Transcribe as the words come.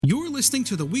You're listening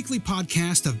to the weekly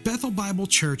podcast of Bethel Bible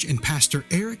Church and Pastor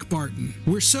Eric Barton.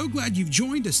 We're so glad you've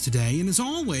joined us today, and as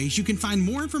always, you can find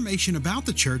more information about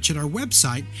the church at our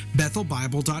website,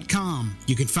 bethelbible.com.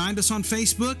 You can find us on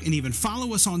Facebook and even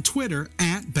follow us on Twitter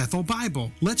at Bethel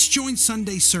Bible. Let's join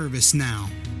Sunday service now.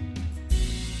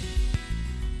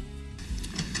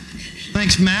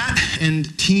 Thanks, Matt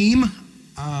and team.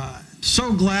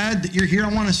 So glad that you're here.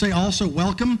 I want to say also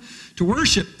welcome to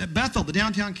worship at Bethel, the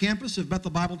downtown campus of Bethel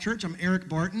Bible Church. I'm Eric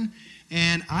Barton,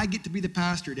 and I get to be the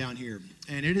pastor down here.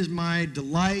 And it is my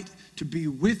delight to be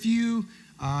with you.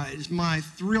 It is my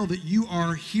thrill that you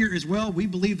are here as well. We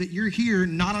believe that you're here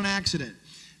not on accident,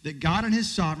 that God in His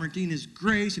sovereignty and His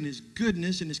grace and His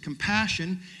goodness and His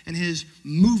compassion and His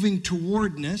moving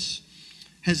towardness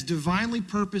has divinely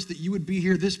purposed that you would be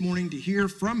here this morning to hear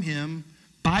from Him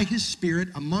by His Spirit,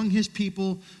 among His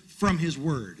people, from His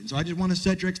Word. And so I just want to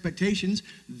set your expectations.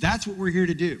 That's what we're here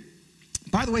to do.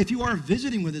 By the way, if you are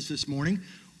visiting with us this morning,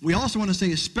 we also want to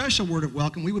say a special word of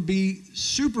welcome. We would be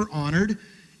super honored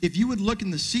if you would look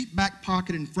in the seat back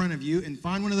pocket in front of you and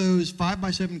find one of those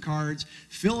 5x7 cards,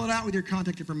 fill it out with your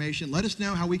contact information, let us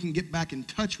know how we can get back in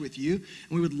touch with you,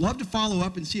 and we would love to follow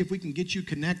up and see if we can get you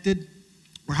connected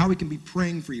or how we can be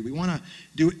praying for you. We want to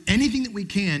do anything that we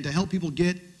can to help people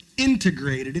get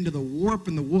integrated into the warp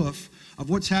and the woof of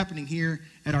what's happening here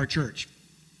at our church.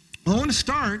 Well, I want to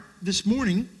start this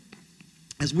morning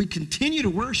as we continue to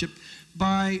worship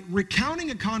by recounting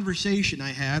a conversation I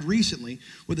had recently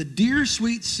with a dear,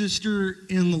 sweet sister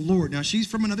in the Lord. Now, she's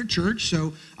from another church,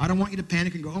 so I don't want you to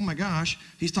panic and go, oh my gosh,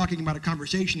 he's talking about a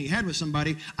conversation he had with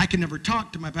somebody. I can never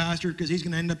talk to my pastor because he's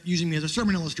going to end up using me as a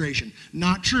sermon illustration.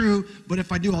 Not true, but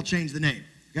if I do, I'll change the name.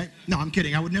 Okay? No, I'm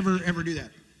kidding. I would never, ever do that.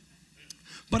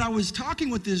 But I was talking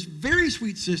with this very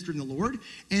sweet sister in the Lord,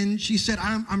 and she said,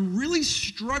 I'm really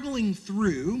struggling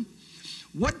through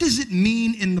what does it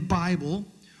mean in the Bible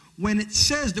when it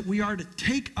says that we are to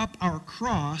take up our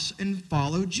cross and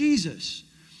follow Jesus.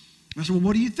 I said, well,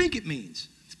 what do you think it means?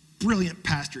 It's brilliant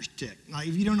pastor's tick. Now,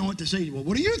 if you don't know what to say, well,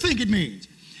 what do you think it means?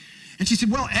 And she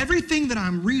said, well, everything that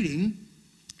I'm reading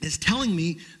is telling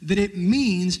me that it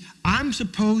means I'm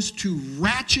supposed to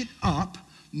ratchet up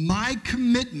my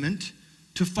commitment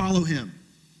to follow Him.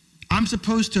 I'm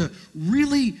supposed to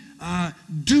really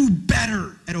do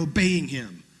better at obeying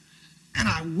Him. And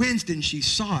I winced and she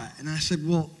saw it. And I said,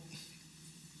 well,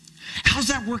 how's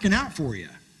that working out for you?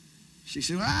 She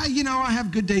said, well, I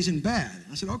have good days and bad.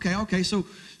 I said, okay. So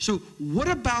what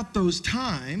about those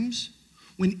times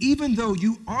when even though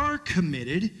you are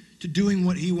committed to doing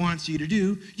what He wants you to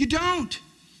do, you don't?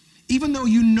 Even though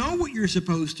you know what you're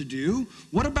supposed to do,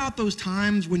 what about those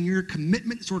times when your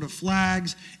commitment sort of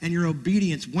flags and your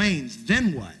obedience wanes?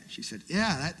 Then what? She said,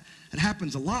 yeah, that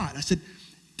happens a lot. I said,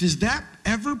 does that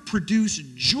ever produce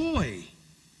joy?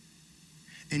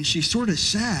 And she sort of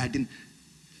sagged, and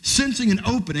sensing an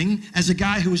opening as a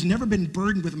guy who has never been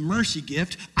burdened with a mercy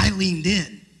gift, I leaned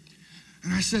in.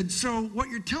 And I said, so what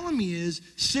you're telling me is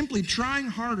simply trying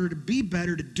harder to be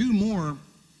better, to do more,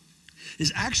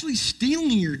 is actually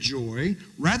stealing your joy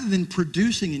rather than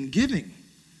producing and giving.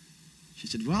 She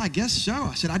said, well, I guess so.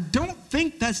 I said, I don't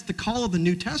think that's the call of the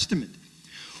New Testament.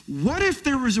 What if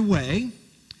there was a way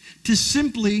to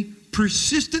simply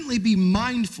persistently be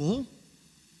mindful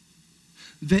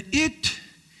that it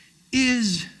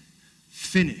is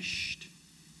finished?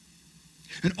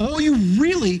 And all you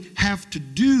really have to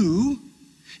do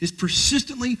is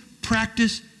persistently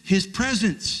practice His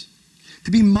presence. To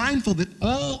be mindful that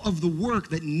all of the work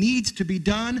that needs to be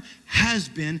done has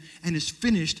been and is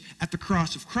finished at the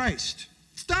cross of Christ.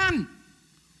 It's done.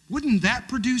 Wouldn't that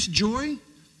produce joy?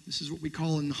 This is what we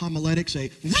call in homiletics a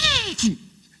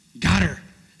got her.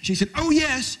 She said, oh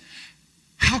yes,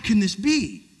 how can this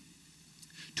be?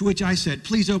 To which I said,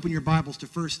 please open your Bibles to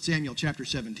 1 Samuel chapter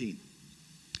 17.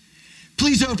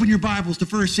 Please open your Bibles to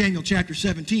 1 Samuel chapter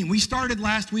 17. We started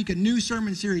last week a new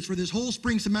sermon series for this whole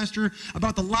spring semester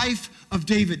about the life of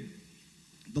David,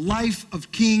 the life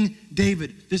of King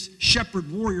David, this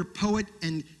shepherd, warrior, poet,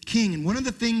 and king. And one of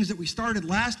the things that we started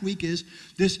last week is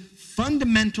this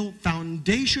fundamental,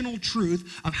 foundational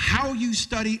truth of how you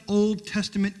study Old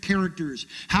Testament characters,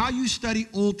 how you study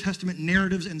Old Testament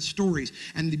narratives and stories.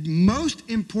 And the most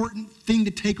important thing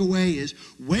to take away is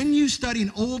when you study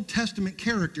an Old Testament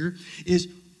character is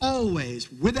always,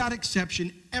 without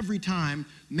exception, every time,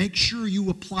 make sure you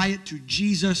apply it to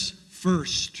Jesus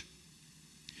first.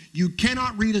 You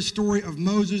cannot read a story of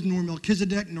Moses, nor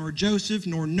Melchizedek, nor Joseph,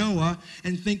 nor Noah,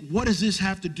 and think, what does this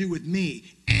have to do with me?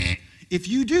 If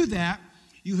you do that,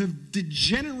 you have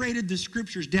degenerated the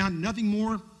scriptures down to nothing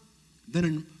more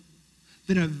than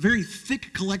a very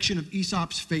thick collection of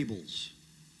Aesop's fables.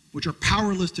 which are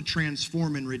powerless to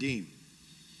transform and redeem.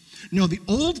 No, the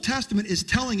Old Testament is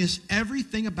telling us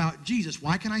everything about Jesus.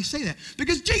 Why can I say that?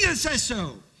 Because Jesus says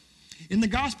so. In the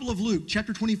Gospel of Luke,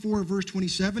 chapter 24, verse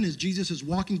 27, as Jesus is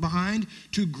walking behind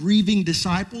two grieving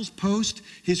disciples post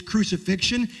his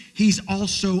crucifixion, he's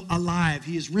also alive.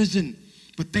 He is risen.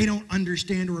 But they don't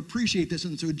understand or appreciate this,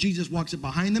 and so Jesus walks up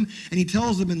behind them, and he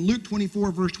tells them in Luke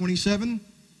 24, verse 27,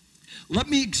 let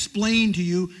me explain to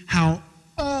you how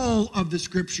all of the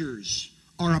scriptures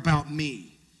are about me.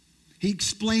 He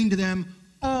explained to them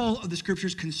all of the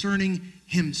scriptures concerning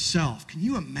himself. Can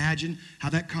you imagine how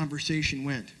that conversation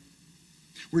went?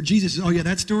 Where Jesus says, oh yeah,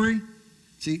 that story?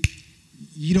 See,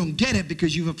 you don't get it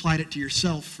because you've applied it to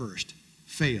yourself first.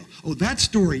 Fail. Oh, that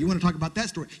story, you want to talk about that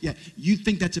story? Yeah, you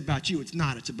think that's about you. It's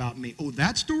not, it's about me. Oh,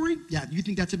 that story? Yeah, you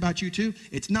think that's about you too?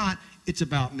 It's not, it's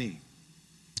about me.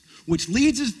 Which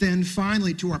leads us then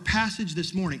finally to our passage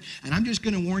this morning. And I'm just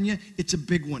going to warn you, it's a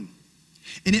big one.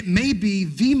 And it may be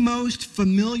the most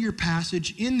familiar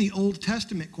passage in the Old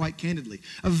Testament, quite candidly.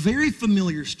 A very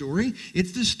familiar story.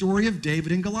 It's the story of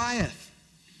David and Goliath.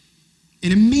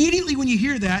 And immediately when you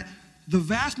hear that, the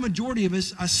vast majority of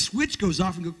us, a switch goes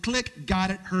off and go, click,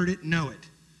 got it, heard it, know it.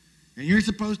 And you're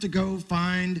supposed to go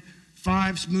find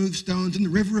 5 smooth stones in the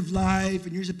river of life,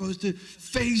 and you're supposed to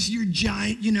face your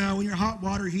giant, when your hot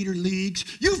water heater leaks.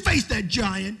 You face that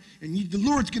giant, and the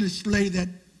Lord's going to slay that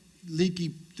leaky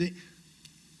thing.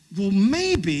 Well,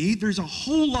 maybe there's a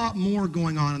whole lot more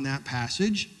going on in that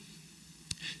passage.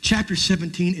 Chapter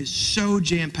 17 is so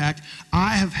jam-packed. I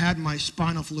have had my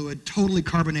spinal fluid totally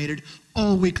carbonated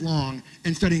all week long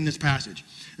in studying this passage.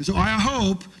 And so I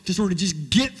hope to sort of just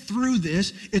get through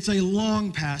this. It's a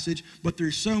long passage, but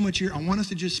there's so much here. I want us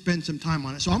to just spend some time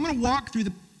on it. So I'm going to walk through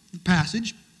the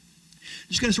passage.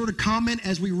 Just going to sort of comment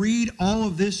as we read all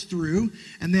of this through,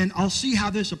 and then I'll see how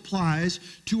this applies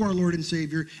to our Lord and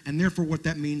Savior, and therefore what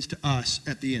that means to us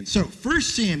at the end. So 1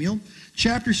 Samuel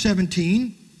chapter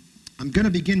 17, I'm going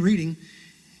to begin reading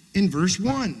in verse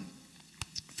 1.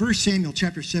 1 Samuel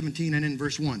chapter 17 and in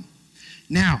verse 1.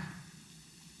 Now,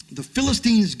 the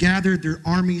Philistines gathered their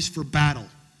armies for battle.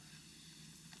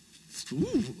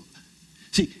 Ooh.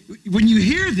 See, when you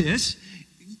hear this,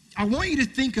 I want you to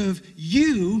think of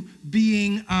you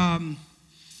being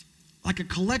like a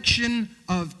collection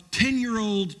of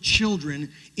 10-year-old children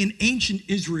in ancient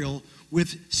Israel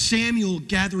with Samuel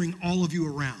gathering all of you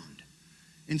around.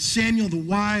 And Samuel, the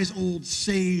wise old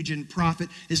sage and prophet,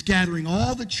 is gathering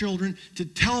all the children to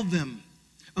tell them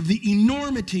of the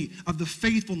enormity of the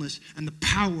faithfulness and the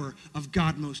power of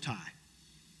God Most High.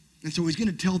 And so he's going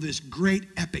to tell this great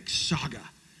epic saga.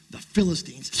 The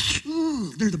Philistines,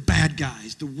 they're the bad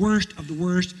guys, the worst of the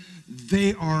worst.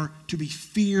 They are to be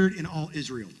feared in all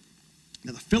Israel.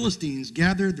 Now the Philistines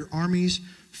gathered their armies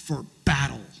for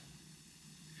battle.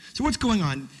 So what's going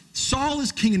on? Saul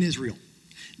is king in Israel.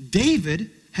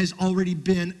 David has already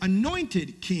been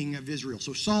anointed king of Israel.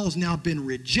 So Saul has now been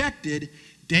rejected.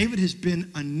 David has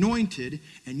been anointed,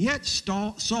 and yet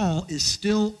Saul is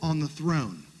still on the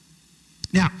throne.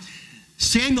 Now,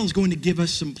 Samuel's going to give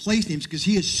us some place names because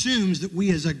he assumes that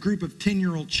we as a group of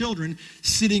 10-year-old children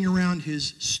sitting around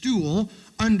his stool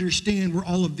understand where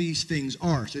all of these things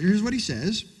are. So here's what he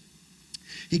says.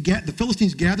 The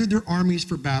Philistines gathered their armies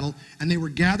for battle, and they were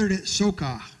gathered at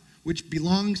Sokah, which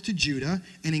belongs to Judah,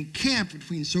 and encamped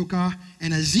between Sokah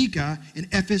and Azekah in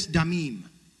Ephes Damim.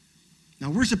 Now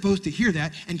we're supposed to hear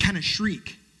that and kind of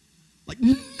shriek. Like,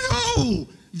 no!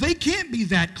 They can't be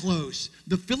that close.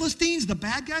 The Philistines, the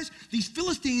bad guys, these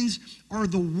Philistines are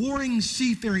the warring,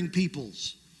 seafaring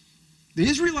peoples. The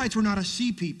Israelites were not a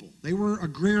sea people. They were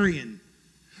agrarian.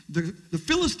 The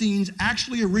Philistines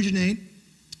actually originate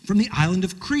from the island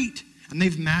of Crete, and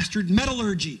they've mastered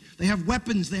metallurgy. They have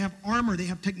weapons, they have armor, they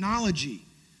have technology.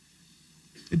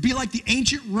 It'd be like the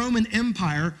ancient Roman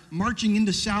Empire marching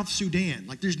into South Sudan.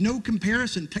 Like there's no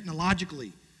comparison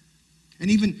technologically. And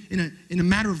even in a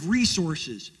matter of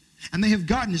resources. And they have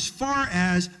gotten as far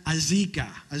as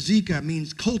Azekah. Azekah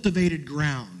means cultivated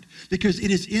ground because it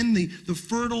is in the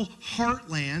fertile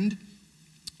heartland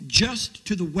just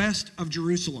to the west of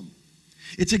Jerusalem.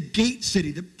 It's a gate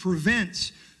city that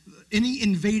prevents any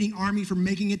invading army from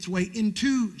making its way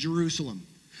into Jerusalem.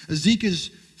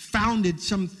 Azekah's founded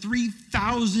some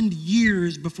 3,000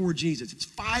 years before Jesus. It's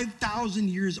 5,000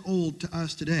 years old to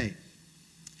us today.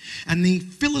 And the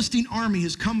Philistine army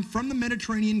has come from the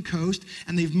Mediterranean coast,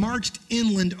 and they've marched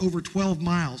inland over 12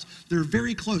 miles. They're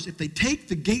very close. If they take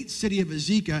the gate city of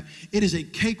Azekah, it is a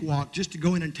cakewalk just to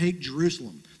go in and take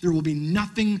Jerusalem. There will be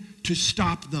nothing to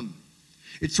stop them.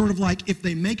 It's sort of like if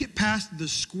they make it past the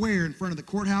square in front of the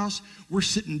courthouse, we're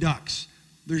sitting ducks.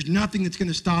 There's nothing that's going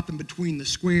to stop them between the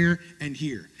square and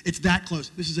here. It's that close.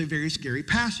 This is a very scary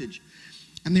passage.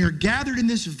 And they are gathered in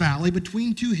this valley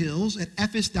between two hills at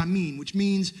Ephes Dammim, which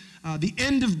means the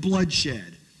end of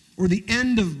bloodshed, or the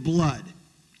end of blood.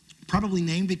 Probably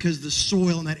named because the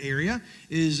soil in that area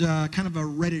is kind of a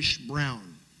reddish-brown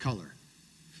color.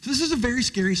 So this is a very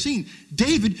scary scene.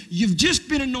 David, you've just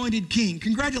been anointed king.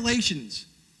 Congratulations.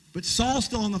 But Saul's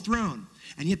still on the throne.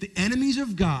 And yet the enemies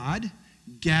of God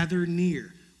gather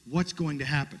near. What's going to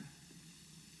happen?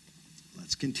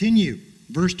 Let's continue.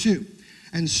 Verse 2.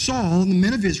 And Saul and the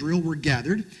men of Israel were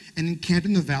gathered and encamped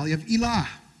in the valley of Elah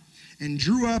and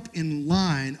drew up in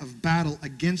line of battle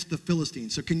against the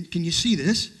Philistines. So can you see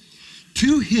this?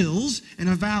 Two hills and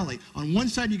a valley. On one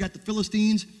side you got the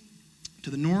Philistines. To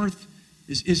the north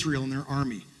is Israel and their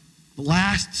army. The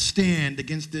last stand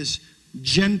against this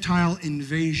Gentile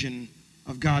invasion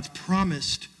of God's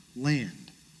promised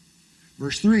land.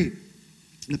 Verse 3.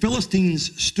 The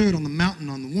Philistines stood on the mountain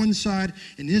on the one side,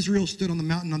 and Israel stood on the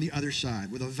mountain on the other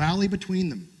side, with a valley between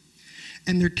them.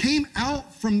 And there came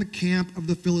out from the camp of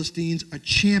the Philistines a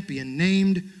champion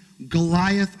named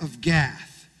Goliath of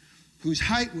Gath, whose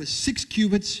height was 6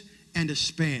 cubits and a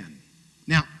span.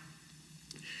 Now,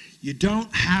 you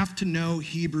don't have to know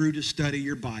Hebrew to study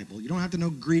your Bible. You don't have to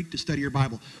know Greek to study your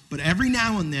Bible. But every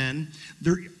now and then,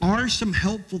 there are some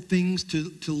helpful things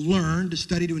to learn, to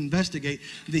study, to investigate.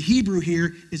 The Hebrew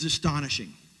here is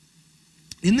astonishing.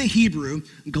 In the Hebrew,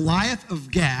 Goliath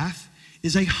of Gath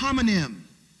is a homonym.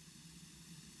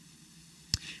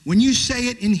 When you say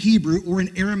it in Hebrew or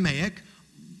in Aramaic,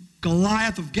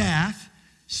 Goliath of Gath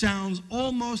sounds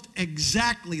almost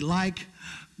exactly like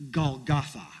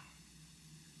Golgotha.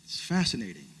 It's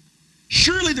fascinating.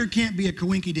 Surely there can't be a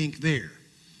coinkydink there.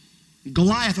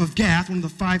 Goliath of Gath, one of the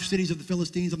 5 cities of the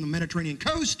Philistines on the Mediterranean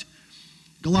coast.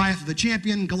 Goliath the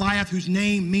champion, Goliath whose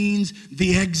name means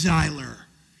the exiler.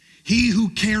 He who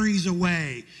carries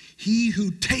away. He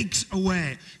who takes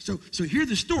away. So here's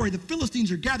the story. The Philistines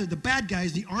are gathered. The bad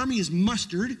guys, the army is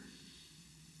mustered.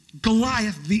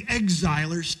 Goliath, the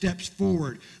exiler, steps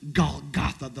forward.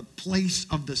 Golgotha, the place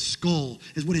of the skull,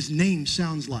 is what his name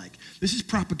sounds like. This is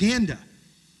propaganda.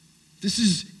 This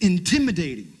is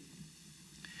intimidating.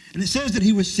 And it says that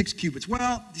he was 6 cubits.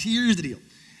 Well, here's the deal.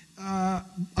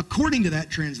 According to that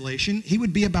translation, he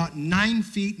would be about 9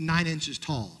 feet, 9 inches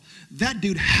tall. That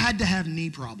dude had to have knee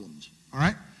problems, all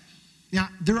right? Now,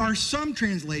 there are some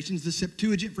translations, the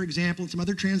Septuagint, for example, and some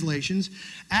other translations,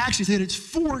 actually say that it's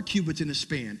 4 cubits in a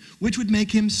span, which would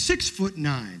make him 6'9".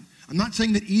 I'm not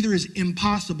saying that either is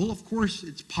impossible. Of course,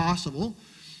 it's possible.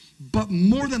 But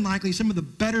more than likely, some of the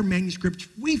better manuscripts,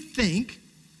 we think,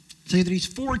 say that he's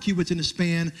 4 cubits in a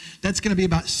span. That's going to be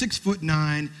about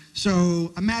 6'9".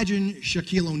 So imagine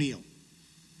Shaquille O'Neal,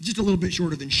 just a little bit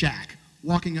shorter than Shaq,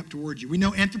 walking up towards you. We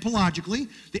know anthropologically,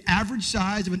 the average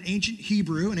size of an ancient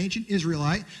Hebrew, an ancient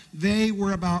Israelite, they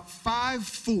were about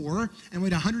 5'4" and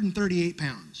weighed 138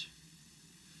 pounds.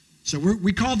 So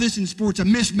we call this in sports a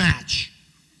mismatch.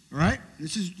 All right?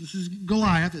 This is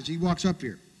Goliath as he walks up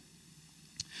here.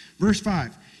 Verse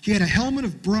 5. He had a helmet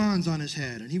of bronze on his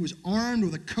head, and he was armed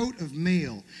with a coat of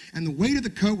mail, and the weight of the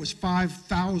coat was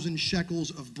 5,000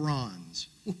 shekels of bronze.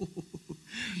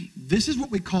 This is what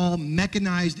we call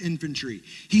mechanized infantry.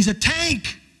 He's a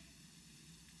tank.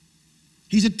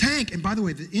 He's a tank. And by the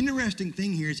way, the interesting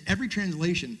thing here is every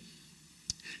translation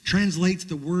translates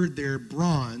the word there,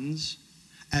 bronze,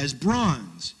 as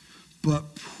bronze.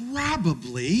 But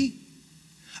probably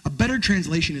a better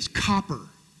translation is copper.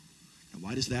 Now,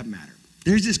 why does that matter?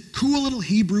 There's this cool little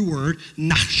Hebrew word,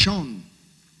 nachshon.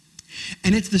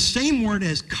 And it's the same word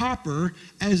as copper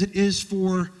as it is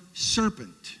for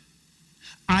serpent.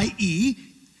 I.e.,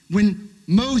 when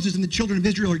Moses and the children of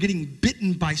Israel are getting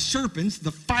bitten by serpents,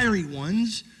 the fiery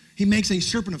ones, he makes a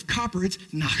serpent of copper. It's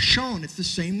nachshon. It's the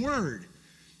same word.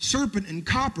 Serpent and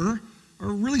copper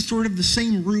are really sort of the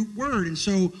same root word. And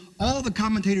so all the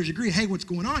commentators agree, hey, what's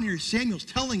going on here? Samuel's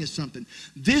telling us something.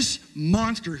 This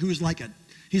monster who is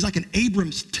he's like an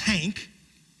Abrams tank.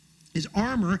 His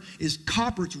armor is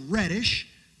copper. It's reddish,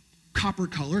 copper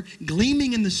color,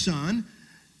 gleaming in the sun.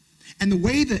 And the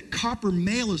way that copper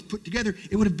mail is put together,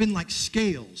 it would have been like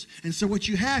scales. And so what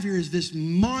you have here is this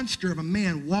monster of a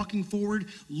man walking forward,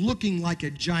 looking like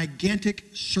a gigantic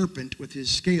serpent with his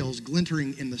scales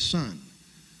glittering in the sun.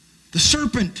 The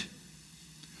serpent.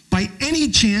 By any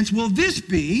chance, will this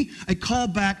be a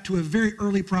callback to a very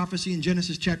early prophecy in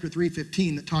Genesis chapter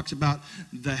 3:15 that talks about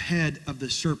the head of the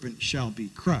serpent shall be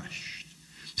crushed?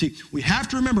 See, we have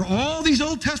to remember all these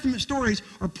Old Testament stories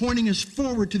are pointing us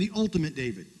forward to the ultimate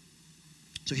David.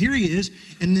 So here he is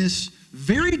in this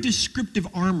very descriptive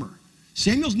armor.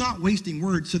 Samuel's not wasting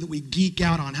words so that we geek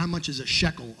out on how much is a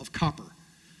shekel of copper.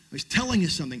 He's telling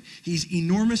us something. He's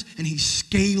enormous and he's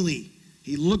scaly.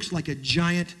 He looks like a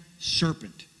giant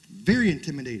serpent. Very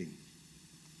intimidating.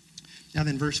 Now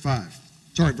then, verse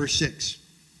 6.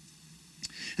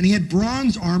 And he had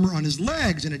bronze armor on his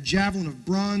legs and a javelin of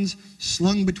bronze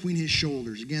slung between his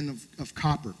shoulders, again of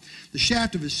copper. The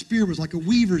shaft of his spear was like a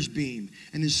weaver's beam,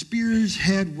 and his spear's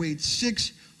head weighed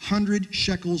 600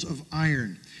 shekels of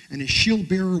iron, and his shield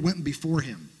bearer went before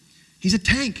him. He's a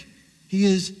tank. He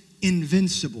is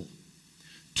invincible.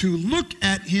 To look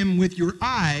at him with your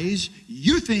eyes,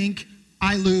 you think,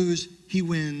 I lose, he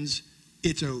wins,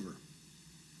 it's over.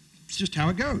 It's just how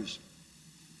it goes.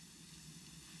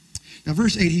 Now,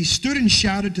 verse 8, he stood and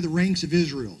shouted to the ranks of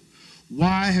Israel,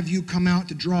 why have you come out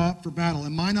to draw up for battle?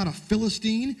 Am I not a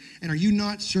Philistine, and are you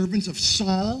not servants of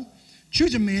Saul?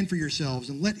 Choose a man for yourselves,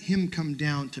 and let him come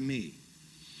down to me.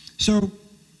 So,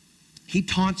 he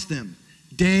taunts them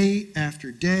day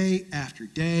after day after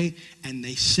day, and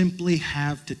they simply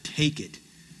have to take it,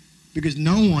 because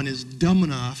no one is dumb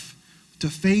enough to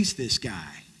face this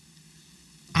guy.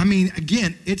 I mean,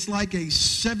 again, it's like a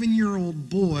 7-year-old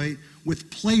boy with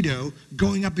Play-Doh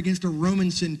going up against a Roman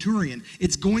centurion.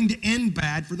 It's going to end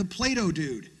bad for the Play-Doh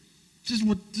dude. This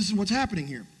is what's happening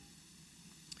here.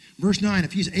 Verse 9,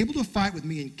 if he's able to fight with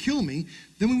me and kill me,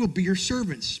 then we will be your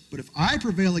servants. But if I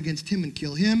prevail against him and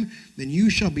kill him, then you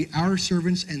shall be our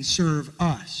servants and serve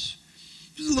us.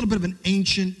 This is a little bit of an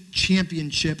ancient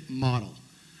championship model.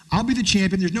 I'll be the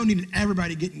champion. There's no need in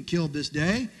everybody getting killed this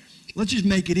day. Let's just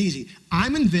make it easy.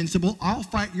 I'm invincible. I'll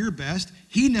fight your best.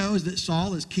 He knows that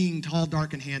Saul is king, tall,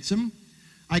 dark, and handsome.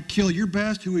 I kill your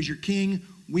best. Who is your king?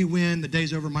 We win. The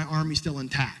day's over. My army's still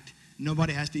intact.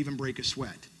 Nobody has to even break a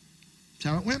sweat. That's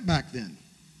how it went back then.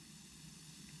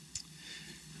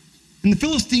 And the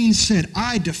Philistines said,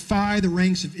 I defy the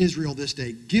ranks of Israel this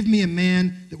day. Give me a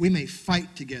man that we may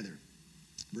fight together.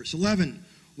 Verse 11,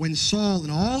 when Saul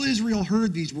and all Israel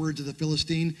heard these words of the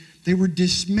Philistine, they were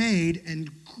dismayed and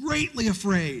greatly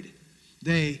afraid.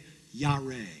 They,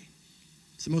 yareh.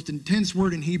 It's the most intense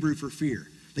word in Hebrew for fear.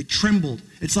 They trembled.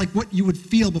 It's like what you would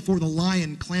feel before the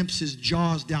lion clamps his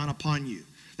jaws down upon you.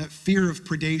 That fear of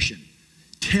predation,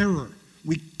 terror.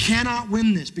 We cannot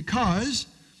win this because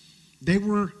they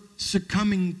were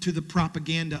succumbing to the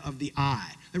propaganda of the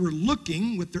eye. They were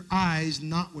looking with their eyes,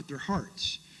 not with their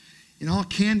hearts. In all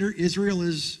candor, Israel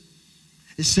is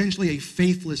essentially a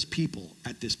faithless people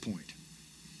at this point.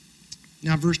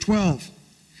 Now, verse 12.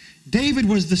 David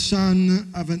was the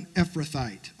son of an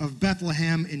Ephrathite of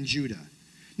Bethlehem in Judah,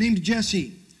 named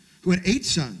Jesse, who had 8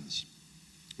 sons.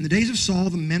 In the days of Saul,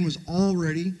 the man was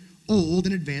already old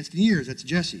and advanced in years. That's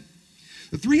Jesse.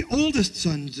 The 3 oldest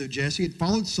sons of Jesse had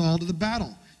followed Saul to the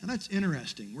battle. Now, that's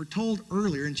interesting. We're told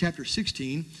earlier in chapter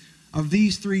 16 of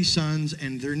these 3 sons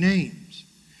and their names.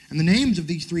 And the names of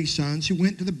these 3 sons who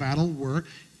went to the battle were,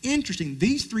 interesting,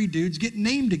 these 3 dudes get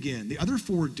named again. The other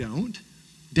 4 don't.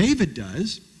 David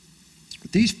does.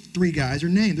 But these 3 guys are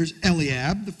named. There's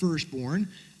Eliab, the firstborn.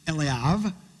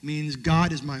 Eliav means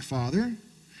God is my father.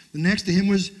 The next to him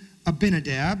was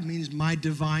Abinadab, means my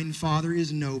divine father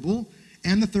is noble.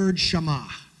 And the third, Shammah,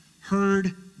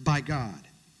 heard by God.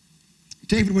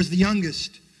 David was the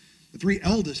youngest. The 3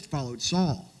 eldest followed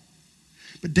Saul.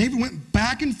 But David went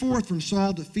back and forth from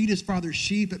Saul to feed his father's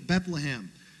sheep at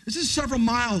Bethlehem. This is several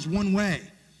miles one way.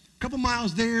 A couple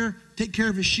miles there, take care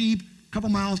of his sheep. A couple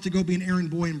miles to go be an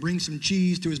errand boy and bring some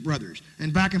cheese to his brothers.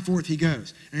 And back and forth he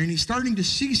goes. And he's starting to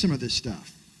see some of this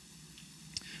stuff.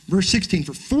 Verse 16,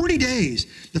 for 40 days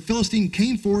the Philistine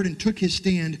came forward and took his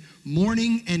stand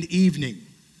morning and evening.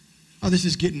 Oh, this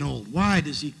is getting old. Why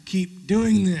does he keep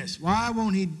doing this? Why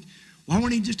won't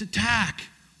he just attack?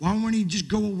 Why won't he just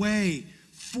go away?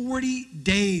 40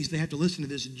 days they have to listen to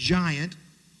this giant,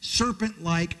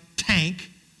 serpent-like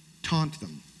tank taunt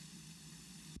them.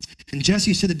 And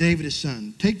Jesse said to David his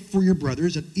son, take for your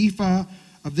brothers an ephah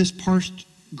of this parched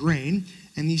grain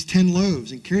and these 10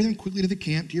 loaves, and carry them quickly to the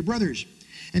camp to your brothers.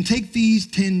 And take these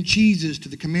 10 cheeses to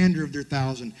the commander of their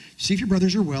 1,000. See if your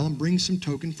brothers are well, and bring some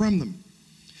token from them.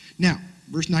 Now,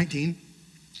 verse 19,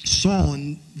 Saul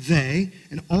and they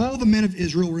and all the men of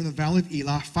Israel were in the valley of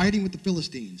Elah fighting with the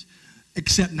Philistines,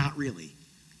 except not really.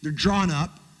 They're drawn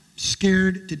up,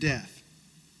 scared to death.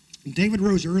 And David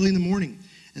rose early in the morning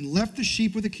and left the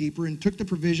sheep with the keeper and took the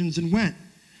provisions and went.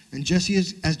 And Jesse,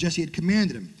 as Jesse had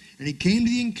commanded him. And he came to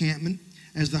the encampment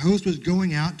as the host was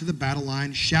going out to the battle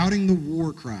line, shouting the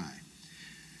war cry.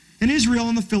 And Israel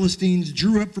and the Philistines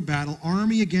drew up for battle,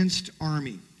 army against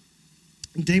army.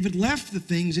 And David left the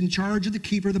things in charge of the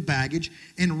keeper of the baggage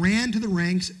and ran to the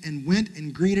ranks and went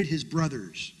and greeted his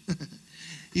brothers.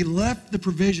 He left the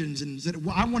provisions and said,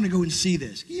 well, I want to go and see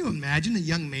this. Can you imagine a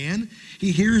young man?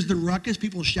 He hears the ruckus,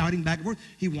 people shouting back and forth.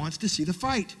 He wants to see the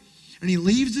fight. And he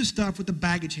leaves his stuff with the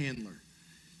baggage handler.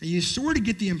 And you sort of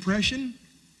get the impression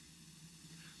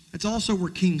that's also where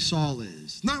King Saul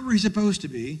is. Not where he's supposed to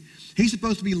be. He's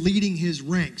supposed to be leading his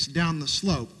ranks down the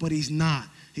slope, but he's not.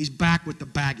 He's back with the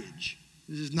baggage.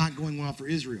 This is not going well for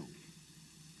Israel.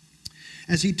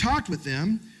 As he talked with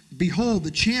them, behold,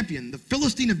 the champion, the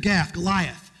Philistine of Gath,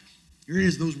 Goliath. Here it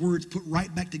is, those words put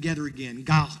right back together again,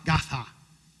 Gatha.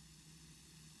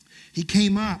 He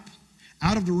came up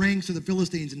out of the ranks of the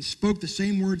Philistines and spoke the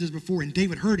same words as before, and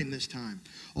David heard him this time.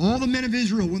 All the men of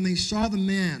Israel, when they saw the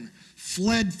man,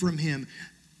 fled from him,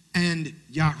 and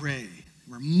Yahweh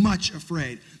were much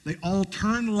afraid. They all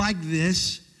turned like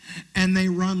this, and they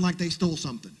run like they stole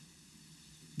something.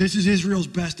 This is Israel's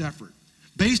best effort.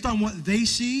 Based on what they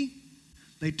see,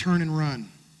 they turn and run.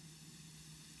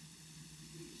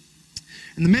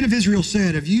 And the men of Israel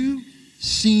said, have you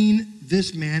seen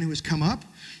this man who has come up?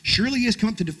 Surely he has come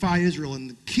up to defy Israel, and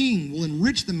the king will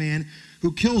enrich the man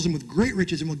who kills him with great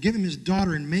riches and will give him his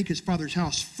daughter and make his father's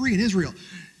house free in Israel.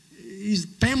 His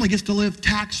family gets to live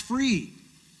tax-free,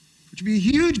 which would be a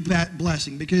huge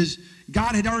blessing because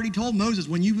God had already told Moses,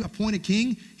 when you appoint a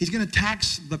king, he's going to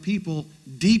tax the people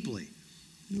deeply.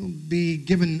 He'll be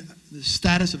given the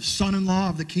status of son-in-law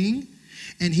of the king,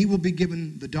 and he will be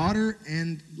given the daughter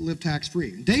and live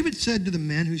tax-free. David said to the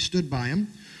men who stood by him,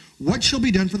 what shall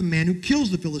be done for the man who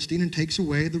kills the Philistine and takes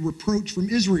away the reproach from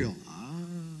Israel?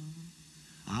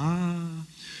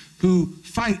 Who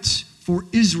fights for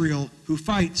Israel, who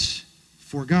fights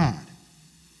for God.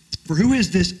 For who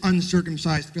is this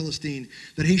uncircumcised Philistine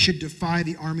that he should defy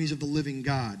the armies of the living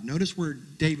God? Notice where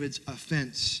David's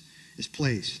offense is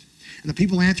placed. And the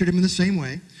people answered him in the same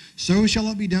way, so shall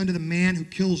it be done to the man who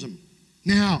kills him.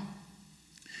 Now,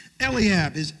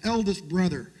 Eliab, his eldest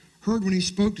brother, heard when he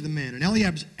spoke to the man, and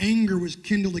Eliab's anger was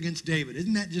kindled against David.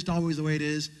 Isn't that just always the way it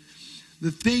is?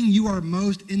 The thing you are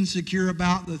most insecure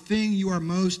about, the thing you are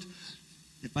most,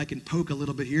 if I can poke a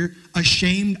little bit here,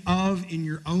 ashamed of in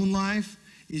your own life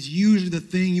is usually the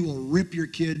thing you will rip your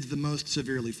kids the most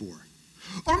severely for.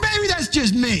 Or maybe that's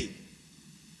just me.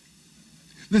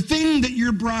 The thing that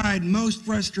your bride most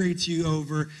frustrates you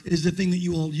over is the thing that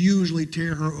you will usually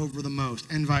tear her over the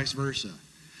most, and vice versa.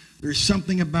 There's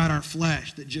something about our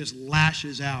flesh that just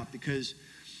lashes out because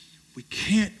we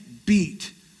can't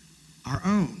beat our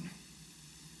own.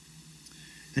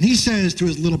 And he says to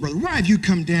his little brother, why have you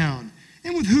come down?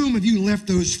 And with whom have you left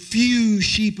those few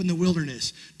sheep in the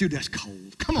wilderness? Dude, that's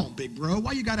cold. Come on, big bro.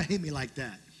 Why you got to hate me like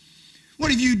that? What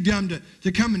have you done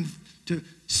to come and to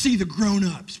see the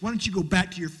grown-ups? Why don't you go back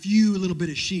to your few little bit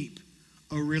of sheep?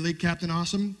 Oh, really, Captain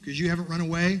Awesome? Because you haven't run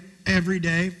away every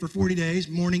day for 40 days,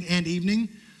 morning and evening?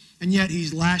 And yet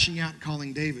he's lashing out and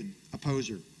calling David a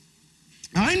poser.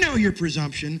 I know your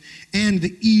presumption and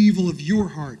the evil of your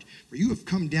heart, for you have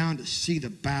come down to see the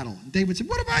battle. And David said,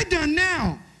 what have I done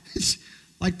now? It's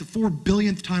like the 4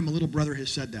 billionth time a little brother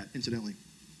has said that, incidentally.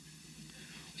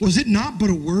 Was it not but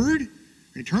a word? And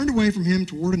he turned away from him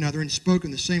toward another and spoke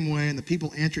in the same way, and the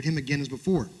people answered him again as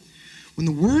before. When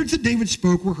the words that David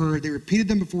spoke were heard, they repeated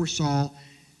them before Saul,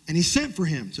 and he sent for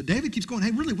him. So David keeps going,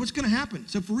 hey, really, what's going to happen?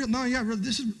 So for real, no, yeah, really,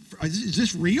 is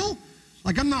this real?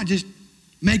 Like, I'm not just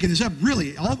making this up.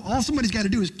 Really, all somebody's got to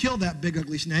do is kill that big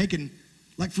ugly snake, and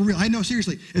like, for real, I know,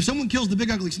 seriously, if someone kills the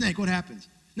big ugly snake, what happens?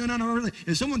 No, really.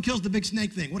 If someone kills the big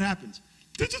snake thing, what happens?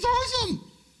 This is awesome.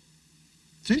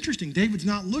 It's interesting. David's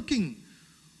not looking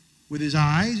with his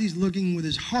eyes. He's looking with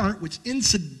his heart, which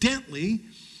incidentally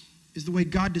is the way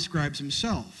God describes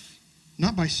himself,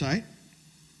 not by sight.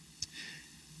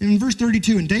 In verse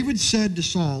 32, and David said to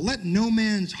Saul, let no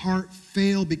man's heart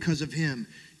fail because of him.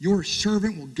 Your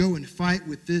servant will go and fight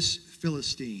with this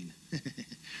Philistine.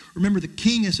 Remember, the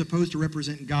king is supposed to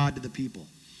represent God to the people.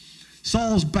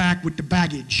 Saul's back with the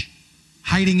baggage,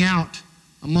 hiding out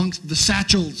amongst the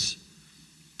satchels.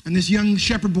 And this young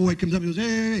shepherd boy comes up and goes,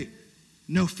 hey,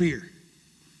 no fear,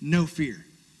 no fear.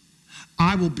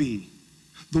 I will be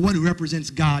the one who represents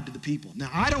God to the people.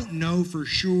 Now, I don't know for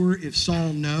sure if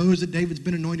Saul knows that David's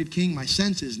been anointed king. My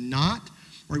sense is not,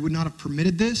 or he would not have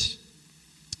permitted this.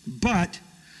 But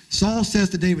Saul says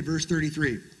to David, verse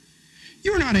 33,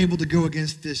 you are not able to go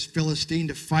against this Philistine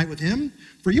to fight with him,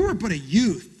 for you are but a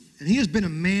youth, and he has been a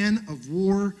man of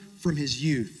war from his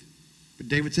youth. But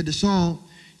David said to Saul,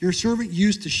 your servant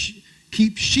used to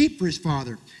keep sheep for his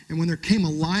father, and when there came a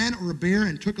lion or a bear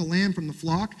and took a lamb from the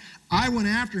flock, I went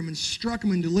after him and struck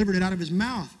him and delivered it out of his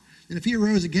mouth. And if he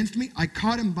arose against me, I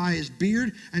caught him by his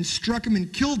beard and struck him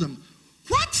and killed him.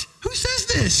 What? Who says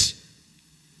this?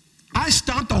 I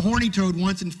stomped a horny toad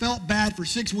once and felt bad for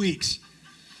 6 weeks.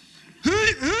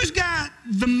 Who's got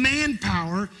the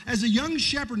manpower as a young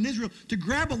shepherd in Israel to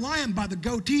grab a lion by the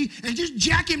goatee and just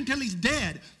jack him till he's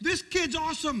dead? This kid's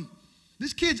awesome.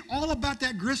 This kid's all about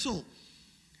that gristle.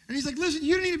 And he's like, listen,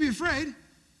 you don't need to be afraid.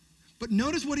 But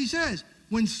notice what he says.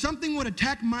 When something would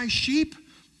attack my sheep,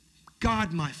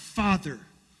 God, my Father,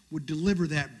 would deliver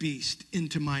that beast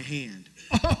into my hand.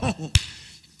 Oh,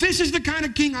 this is the kind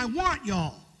of king I want,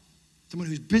 y'all. Someone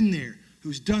who's been there,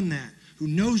 who's done that, who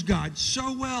knows God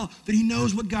so well that he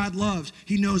knows what God loves,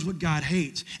 he knows what God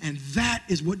hates. And that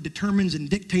is what determines and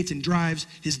dictates and drives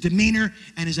his demeanor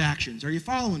and his actions. Are you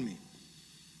following me?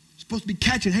 You're supposed to be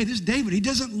catching, hey, this David, he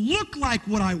doesn't look like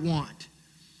what I want,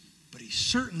 but he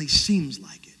certainly seems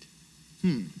like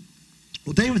it.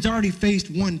 Well, David's already faced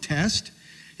one test.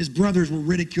 His brothers were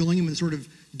ridiculing him and sort of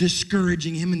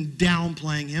discouraging him and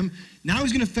downplaying him. Now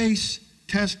he's going to face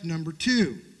test number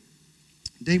 2.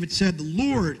 David said, the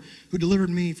Lord who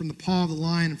delivered me from the paw of the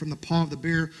lion and from the paw of the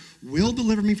bear will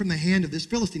deliver me from the hand of this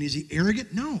Philistine. Is he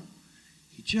arrogant? No.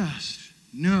 He just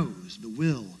knows the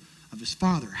will of his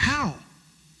Father. How?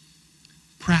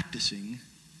 Practicing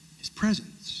his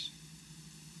presence.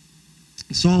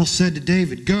 And Saul said to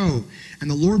David, go, and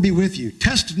the Lord be with you.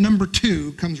 Test number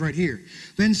 2 comes right here.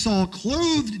 Then Saul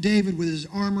clothed David with his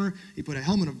armor. He put a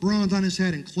helmet of bronze on his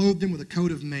head and clothed him with a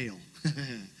coat of mail.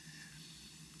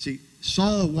 See,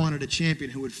 Saul wanted a champion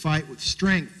who would fight with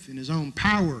strength in his own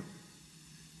power.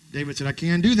 David said, I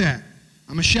can't do that.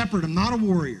 I'm a shepherd. I'm not a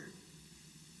warrior.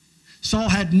 Saul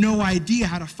had no idea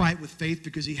how to fight with faith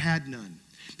because he had none.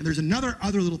 And there's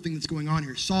other little thing that's going on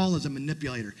here. Saul is a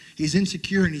manipulator. He's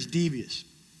insecure and he's devious.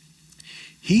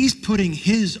 He's putting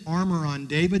his armor on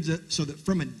David so that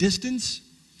from a distance,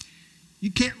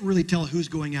 you can't really tell who's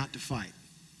going out to fight.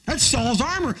 That's Saul's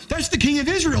armor. That's the king of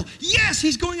Israel. Yes,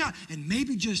 he's going out. And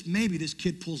maybe, just maybe, this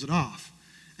kid pulls it off.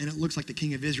 And it looks like the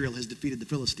king of Israel has defeated the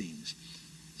Philistines.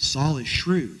 Saul is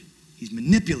shrewd. He's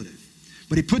manipulative.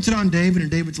 But he puts it on David, and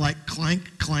David's like,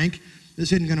 clank, clank.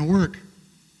 This isn't going to work.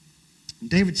 And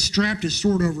David strapped his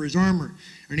sword over his armor,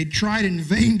 and he tried in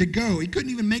vain to go. He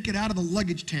couldn't even make it out of the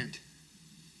luggage tent,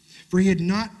 for he had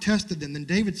not tested them. Then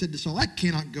David said to Saul, I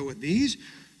cannot go with these,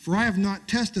 for I have not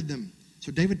tested them.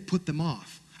 So David put them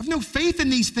off. I have no faith in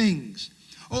these things.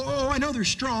 Oh, I know they're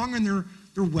strong and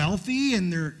they're wealthy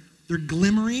and they're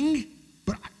glimmering,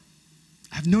 but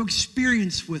I have no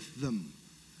experience with them.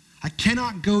 I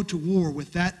cannot go to war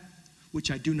with that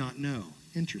which I do not know.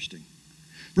 Interesting.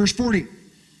 Verse 40.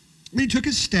 And he took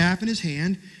his staff in his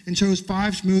hand and chose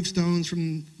 5 smooth stones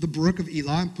from the brook of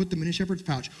Elah and put them in his shepherd's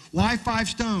pouch. Why 5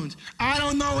 stones? I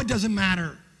don't know. It doesn't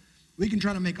matter. We can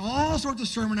try to make all sorts of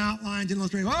sermon outlines and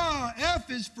illustrate. Oh,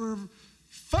 F is for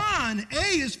fun.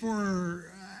 A is for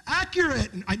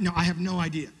accurate. And I have no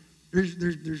idea.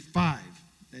 There's 5.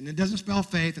 And it doesn't spell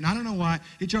faith, and I don't know why.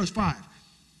 He chose 5.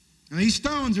 Now, these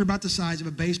stones are about the size of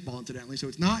a baseball, incidentally, so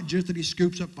it's not just that he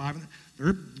scoops up 5.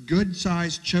 They're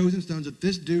good-sized, chosen stones that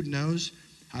this dude knows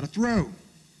how to throw.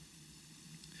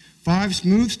 5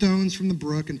 smooth stones from the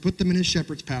brook and put them in his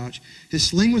shepherd's pouch. His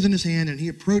sling was in his hand, and he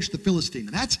approached the Philistine.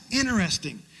 Now, that's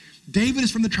interesting. David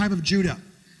is from the tribe of Judah.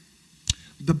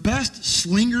 The best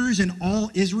slingers in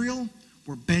all Israel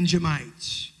were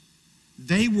Benjamites.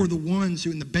 They were the ones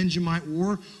who, in the Benjamite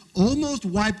War, almost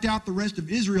wiped out the rest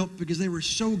of Israel because they were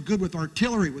so good with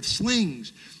artillery, with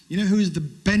slings. You know who's the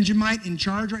Benjamite in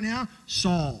charge right now?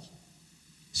 Saul.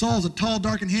 Saul's a tall,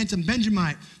 dark, and handsome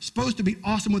Benjamite, supposed to be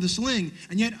awesome with a sling,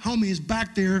 and yet homie is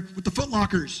back there with the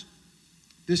footlockers.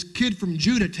 This kid from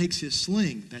Judah takes his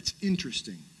sling. That's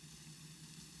interesting.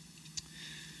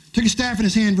 Took his staff in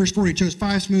his hand, verse 40, chose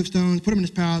 5 smooth stones, put them in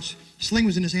his pouch. Sling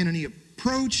was in his hand, and he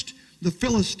approached the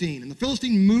Philistine. And the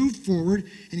Philistine moved forward,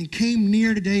 and he came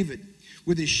near to David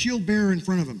with his shield bearer in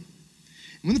front of him.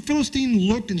 And when the Philistine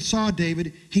looked and saw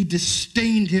David, he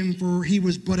disdained him, for he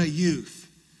was but a youth.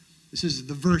 This is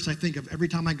the verse I think of every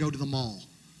time I go to the mall.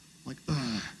 Like,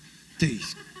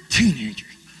 these teenagers,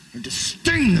 I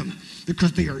disdain them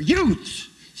because they are youths.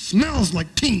 Smells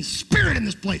like teen spirit in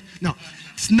this place. No,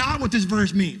 it's not what this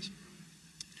verse means.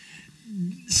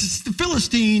 The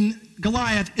Philistine,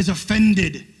 Goliath, is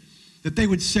offended that they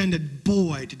would send a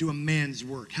boy to do a man's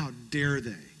work. How dare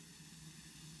they?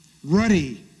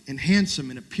 Ruddy and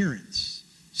handsome in appearance.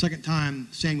 Second time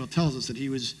Samuel tells us that he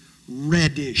was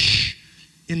reddish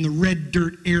in the red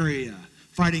dirt area,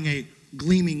 fighting a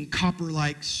gleaming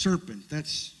copper-like serpent.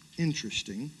 That's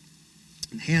interesting.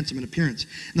 And handsome in appearance.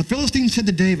 And the Philistine said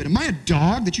to David, am I a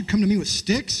dog that you come to me with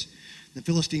sticks? The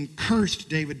Philistine cursed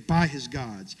David by his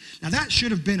gods. Now that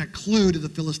should have been a clue to the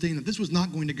Philistine that this was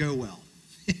not going to go well.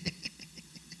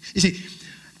 You see,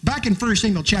 Back in 1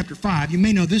 Samuel chapter 5, you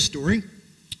may know this story.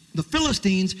 The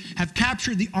Philistines have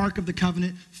captured the Ark of the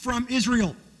Covenant from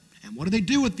Israel. And what do they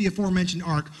do with the aforementioned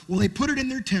ark? Well, they put it in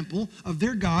their temple of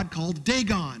their god called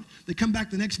Dagon. They come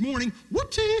back the next morning,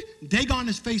 whoopsie, Dagon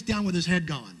is face down with his head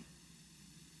gone.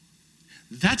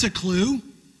 That's a clue.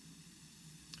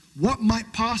 What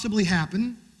might possibly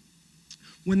happen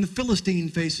when the Philistine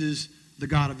faces the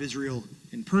God of Israel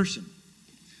in person?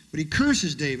 But he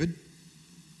curses David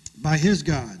by his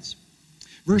gods.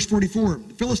 Verse 44,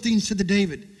 the Philistines said to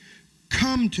David,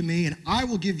 "Come to me, and I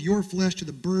will give your flesh to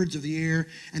the birds of the air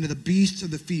and to the beasts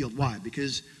of the field." Why?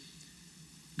 Because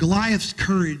Goliath's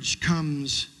courage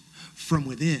comes from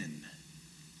within.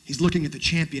 He's looking at the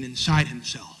champion inside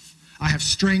himself. I have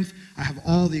strength. I have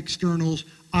all the externals.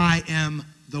 I am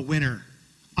the winner.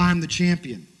 I'm the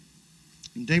champion.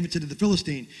 And David said to the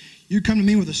Philistine, "You come to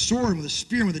me with a sword, and with a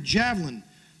spear, and with a javelin.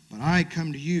 But I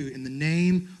come to you in the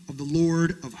name of the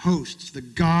Lord of hosts, the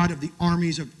God of the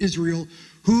armies of Israel,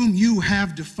 whom you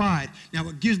have defied." Now,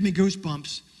 what gives me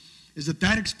goosebumps is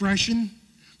that expression,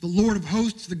 the Lord of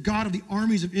hosts, the God of the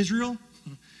armies of Israel,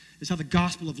 is how the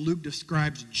Gospel of Luke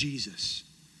describes Jesus.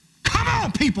 Come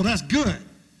on, people, that's good.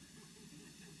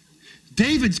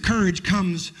 David's courage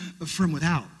comes from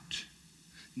without,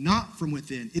 not from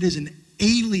within. It is an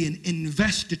alien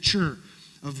investiture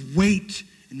of weight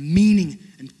and meaning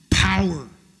and power.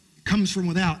 It comes from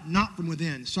without, not from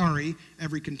within. Sorry,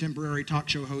 every contemporary talk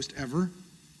show host ever.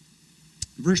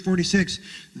 Verse 46,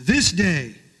 "This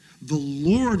day the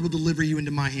Lord will deliver you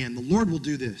into my hand." The Lord will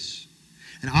do this.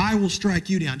 "And I will strike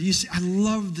you down." Do you see? I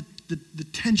love the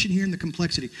tension here and the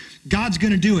complexity. God's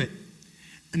going to do it,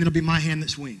 and it'll be my hand that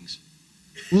swings.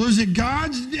 Well, is it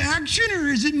God's action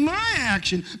or is it my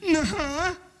action?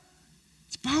 No,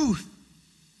 it's both.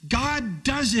 God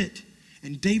does it,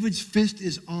 and David's fist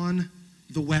is on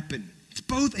the weapon. It's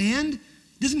both and. It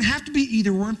doesn't have to be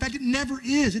either or. In fact, it never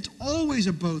is. It's always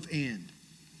a both and.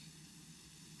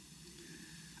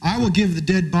 "I will give the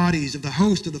dead bodies of the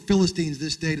host of the Philistines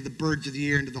this day to the birds of the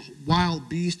air and to the wild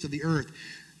beasts of the earth,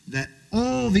 that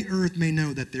all the earth may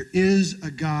know that there is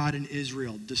a God in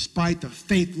Israel. Despite the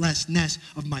faithlessness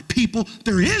of my people,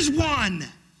 there is one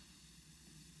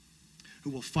who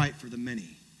will fight for the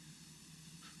many,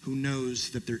 who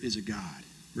knows that there is a God."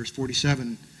 Verse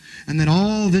 47, "And that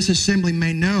all this assembly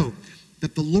may know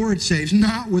that the Lord saves,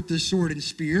 not with the sword and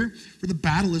spear, for the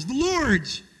battle is the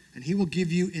Lord's, and he will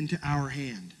give you into our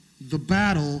hand." The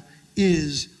battle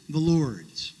is the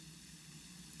Lord's.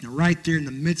 Now, right there in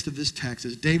the midst of this text,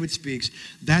 as David speaks,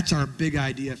 that's our big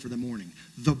idea for the morning.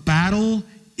 The battle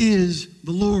is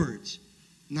the Lord's.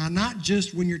 Now, not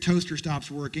just when your toaster stops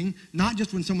working, not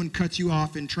just when someone cuts you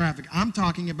off in traffic. I'm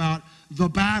talking about the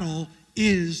battle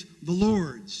is the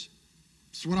Lord's.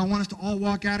 This is what I want us to all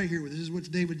walk out of here with. This is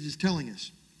what David is telling us.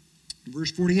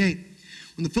 Verse 48,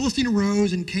 "When the Philistine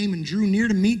arose and came and drew near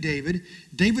to meet David,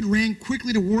 David ran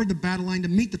quickly toward the battle line to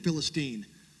meet the Philistine."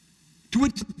 To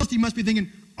which the Philistine must be thinking,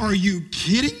 "Are you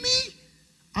kidding me?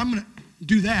 I'm going to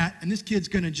do that, and this kid's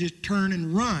going to just turn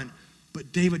and run."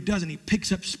 But David doesn't. He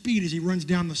picks up speed as he runs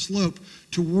down the slope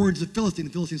towards the Philistine.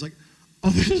 The Philistine's like,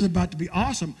 "Oh, this is about to be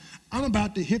awesome. I'm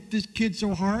about to hit this kid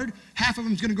so hard, half of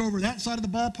him's going to go over that side of the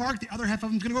ballpark, the other half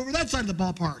of him's going to go over that side of the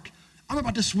ballpark. I'm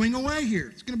about to swing away here.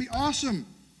 It's going to be awesome."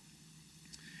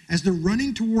 As they're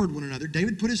running toward one another,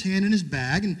 David put his hand in his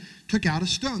bag and took out a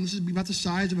stone. This is about the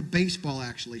size of a baseball,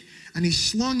 actually. And he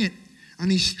slung it, and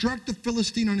he struck the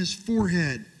Philistine on his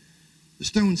forehead. The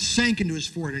stone sank into his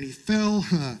forehead, and he fell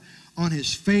on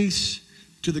his face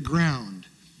to the ground,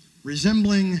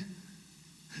 resembling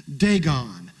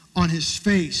Dagon on his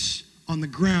face on the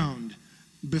ground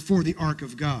before the ark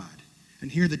of God.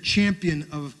 And here the champion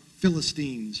of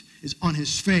Philistines is on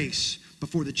his face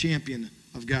before the champion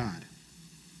of God.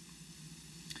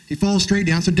 He falls straight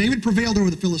down. So David prevailed over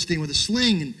the Philistine with a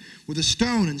sling and with a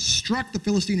stone and struck the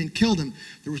Philistine and killed him.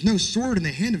 There was no sword in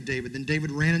the hand of David. Then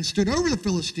David ran and stood over the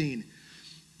Philistine.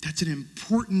 That's an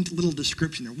important little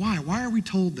description there. Why? Why are we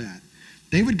told that?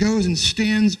 David goes and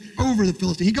stands over the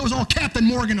Philistine. He goes all Captain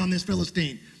Morgan on this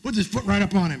Philistine. Puts his foot right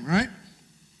up on him, right?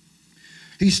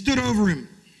 He stood over him.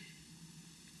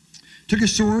 Took a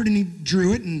sword and he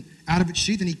drew it and out of its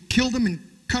sheath and he killed him and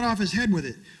cut off his head with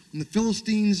it. When the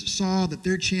Philistines saw that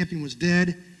their champion was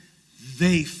dead,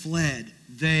 they fled.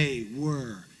 They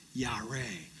were Yahweh.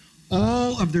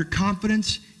 All of their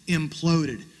confidence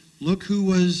imploded. Look who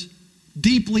was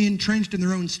deeply entrenched in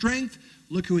their own strength.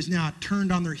 Look who is now turned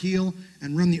on their heel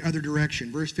and run the other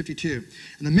direction. Verse 52.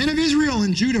 "And the men of Israel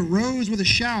and Judah rose with a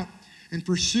shout and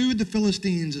pursued the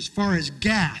Philistines as far as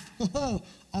Gath," all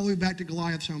the way back to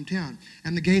Goliath's hometown,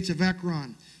 "and the gates of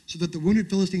Ekron. so that the wounded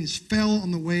Philistines fell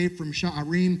on the way from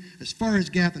Sha'arim as far as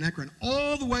Gath and Ekron,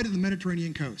 all the way to the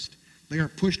Mediterranean coast. They are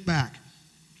pushed back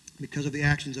because of the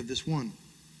actions of this one.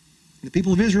 The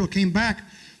people of Israel came back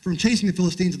from chasing the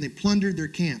Philistines, and they plundered their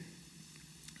camp.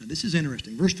 Now, this is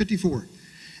interesting. Verse 54.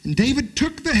 And David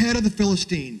took the head of the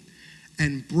Philistine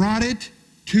and brought it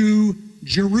to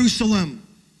Jerusalem.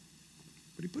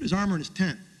 But he put his armor in his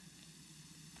tent.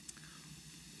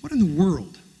 What in the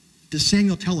world does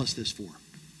Samuel tell us this for?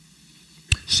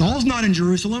 Saul's not in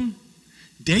Jerusalem.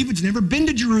 David's never been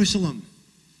to Jerusalem.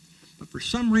 But for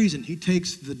some reason, he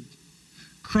takes the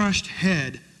crushed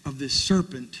head of this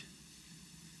serpent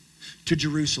to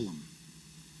Jerusalem.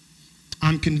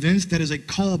 I'm convinced that as a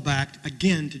callback,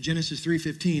 again, to Genesis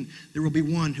 3:15, there will be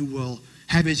one who will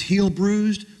have his heel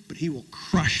bruised, but he will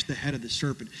crush the head of the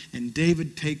serpent. And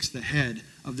David takes the head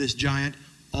of this giant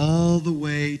all the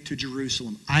way to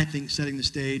Jerusalem, I think setting the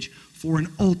stage for an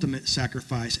ultimate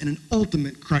sacrifice and an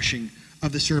ultimate crushing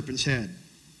of the serpent's head.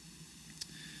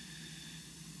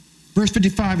 Verse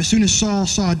 55, as soon as Saul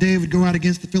saw David go out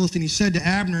against the Philistine, he said to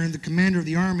Abner, the commander of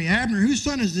the army, Abner, whose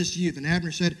son is this youth? And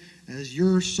Abner said, as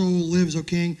your soul lives, O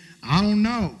king, I don't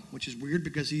know, which is weird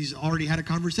because he's already had a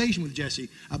conversation with Jesse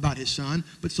about his son,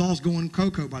 but Saul's going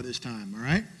cocoa by this time, all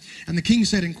right? And the king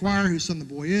said, inquire whose son the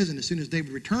boy is. And as soon as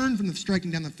David returned from the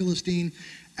striking down the Philistine,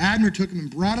 Abner took him and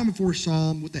brought him before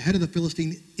Saul with the head of the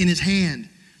Philistine in his hand.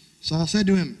 Saul said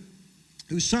to him,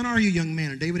 whose son are you, young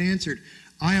man? And David answered,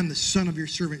 I am the son of your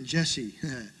servant Jesse,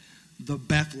 the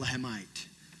Bethlehemite.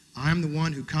 I am the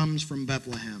one who comes from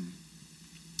Bethlehem.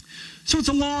 So it's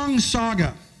a long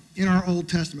saga in our Old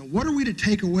Testament. What are we to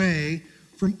take away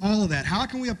from all of that? How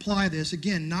can we apply this?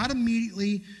 Again, not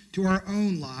immediately to our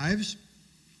own lives,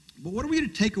 but what are we to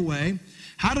take away?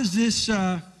 How does this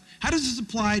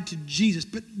apply to Jesus?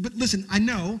 But listen, I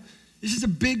know this is a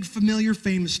big, familiar,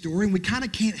 famous story, and we kind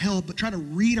of can't help but try to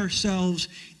read ourselves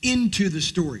into the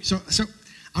story. So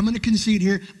I'm going to concede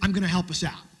here. I'm going to help us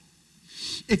out.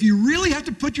 If you really have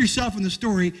to put yourself in the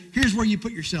story, here's where you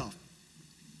put yourself.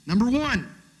 Number one,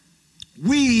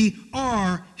 we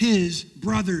are his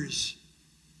brothers.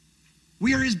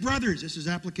 We are his brothers. This is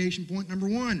application point number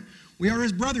one. We are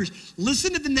his brothers.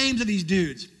 Listen to the names of these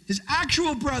dudes. His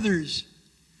actual brothers.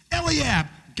 Eliab,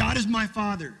 God is my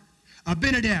father.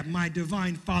 Abinadab, my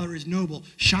divine father is noble.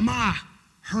 Shammah,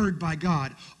 heard by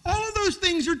God. All of those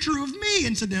things are true of me,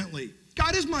 incidentally.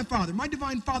 God is my father. My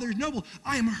divine father is noble.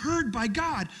 I am heard by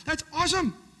God. That's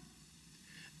awesome.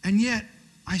 And yet,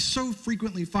 I so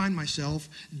frequently find myself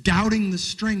doubting the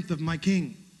strength of my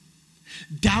king,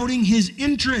 doubting his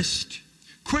interest,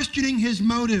 questioning his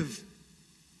motive,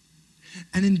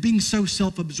 and in being so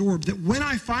self-absorbed that when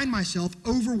I find myself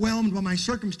overwhelmed by my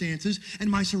circumstances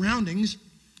and my surroundings,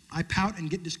 I pout and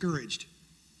get discouraged.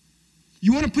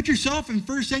 You want to put yourself in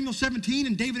 1 Samuel 17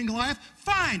 and David and Goliath?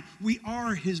 Fine, we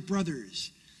are his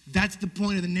brothers. That's the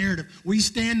point of the narrative. We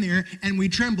stand there and we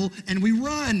tremble and we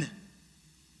run.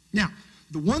 Now,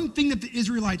 the one thing that the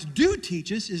Israelites do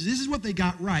teach us is this is what they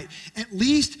got right. At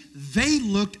least they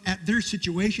looked at their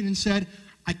situation and said,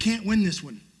 I can't win this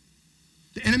one.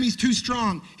 The enemy's too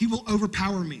strong. He will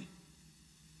overpower me.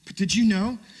 But did you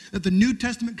know that the New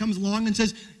Testament comes along and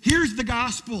says, here's the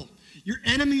gospel. Your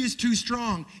enemy is too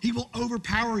strong. He will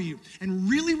overpower you. And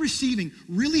really receiving,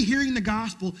 really hearing the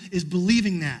gospel is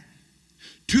believing that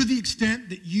to the extent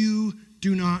that you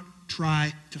do not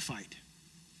try to fight.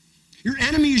 Your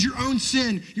enemy is your own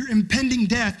sin, your impending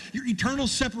death, your eternal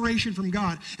separation from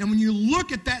God. And when you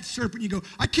look at that serpent, you go,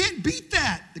 I can't beat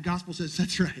that. The gospel says,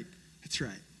 that's right. That's right.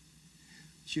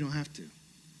 But you don't have to.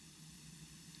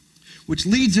 Which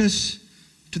leads us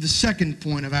to the second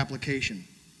point of application.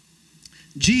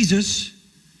 Jesus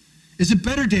is a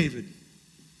better David.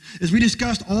 As we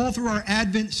discussed all through our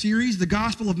Advent series, the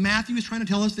Gospel of Matthew is trying to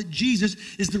tell us that Jesus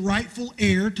is the rightful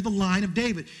heir to the line of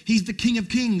David. He's the King of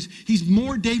Kings. He's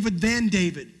more David than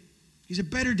David. He's a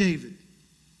better David.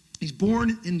 He's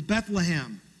born in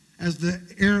Bethlehem, as the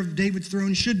heir of David's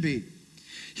throne should be.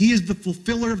 He is the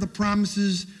fulfiller of the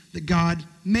promises that God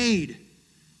made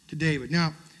to David.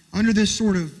 Now, under this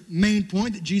sort of main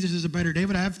point that Jesus is a better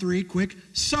David, I have three quick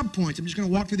subpoints. I'm just going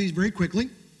to walk through these very quickly.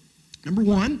 Number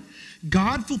one,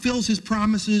 God fulfills his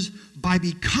promises by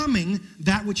becoming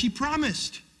that which he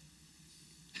promised.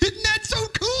 Isn't that so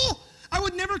cool? I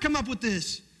would never come up with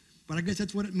this, but I guess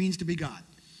that's what it means to be God.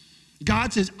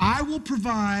 God says, I will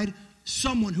provide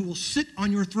someone who will sit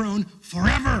on your throne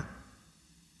forever.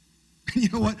 And you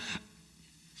know what?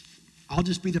 I'll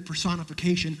just be the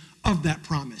personification of that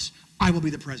promise. I will be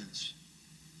the presence.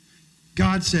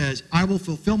 God says, I will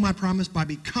fulfill my promise by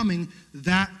becoming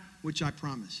that which I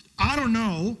promised. I don't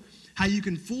know how you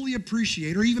can fully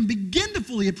appreciate or even begin to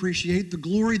fully appreciate the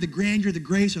glory, the grandeur, the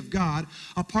grace of God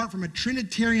apart from a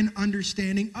Trinitarian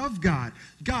understanding of God.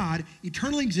 God,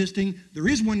 eternally existing, there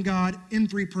is one God in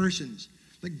three persons.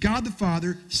 That God the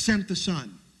Father sent the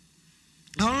Son.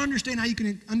 I don't understand how you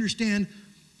can understand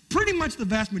pretty much the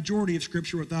vast majority of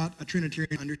Scripture without a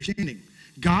Trinitarian understanding.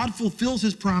 God fulfills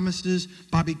his promises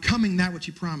by becoming that which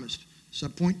he promised.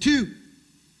 Subpoint 2,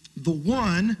 the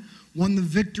one won the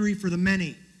victory for the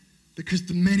many because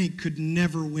the many could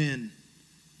never win.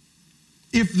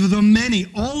 If the many,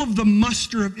 all of the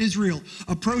muster of Israel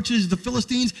approaches the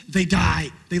Philistines, they die,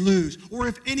 they lose. Or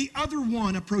if any other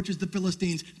one approaches the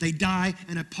Philistines, they die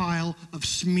in a pile of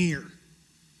smear.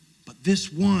 But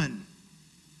this one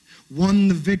won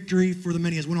the victory for the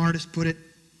many. As one artist put it,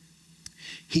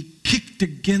 he kicked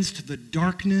against the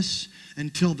darkness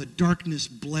until the darkness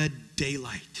bled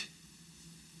daylight.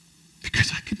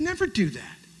 Because I could never do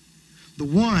that. The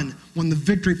one won the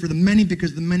victory for the many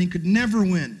because the many could never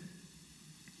win.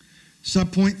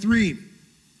 Subpoint 3,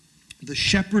 the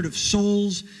shepherd of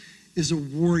souls is a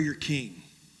warrior king.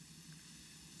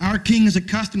 Our king is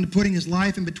accustomed to putting his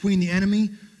life in between the enemy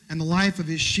and the life of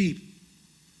his sheep.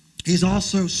 He's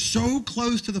also so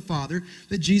close to the Father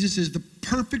that Jesus is the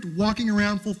perfect walking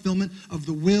around fulfillment of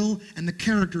the will and the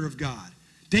character of God.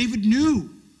 David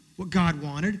knew what God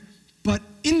wanted, but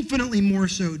infinitely more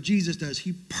so Jesus does.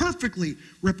 He perfectly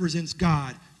represents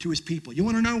God to his people. You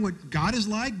want to know what God is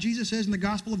like? Jesus says in the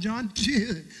Gospel of John,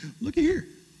 look at here.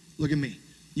 Look at me.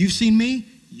 You've seen me,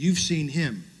 you've seen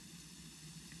him.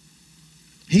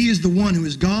 He is the one who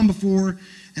has gone before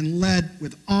and led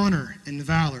with honor and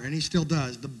valor, and he still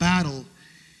does. The battle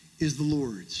is the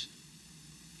Lord's.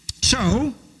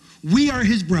 So, we are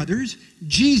his brothers.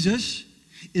 Jesus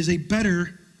is a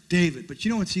better David. But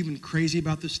you know what's even crazy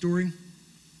about this story?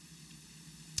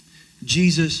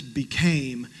 Jesus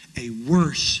became a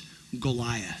worse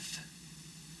Goliath.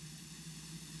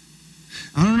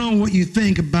 I don't know what you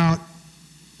think about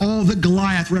all that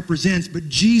Goliath represents, but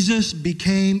Jesus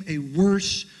became a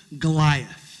worse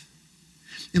Goliath.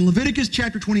 In Leviticus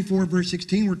chapter 24, verse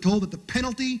 16, we're told that the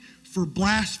penalty for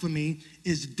blasphemy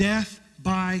is death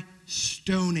by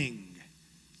stoning.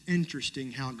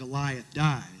 Interesting how Goliath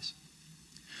dies.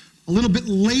 A little bit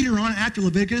later on, after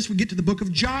Leviticus, we get to the book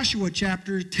of Joshua,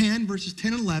 chapter 10, verses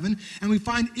 10 and 11, and we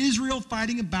find Israel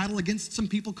fighting a battle against some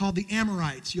people called the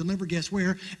Amorites. You'll never guess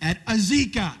where. At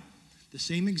Azekah, the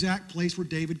same exact place where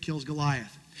David kills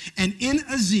Goliath. And in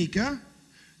Azekah,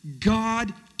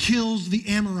 God kills the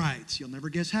Amorites. You'll never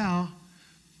guess how.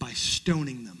 By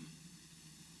stoning them.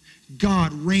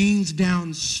 God rains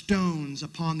down stones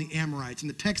upon the Amorites. And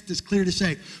the text is clear to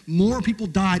say, more people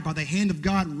died by the hand of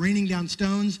God raining down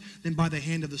stones than by the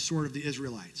hand of the sword of the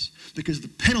Israelites. Because the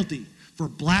penalty for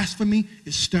blasphemy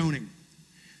is stoning.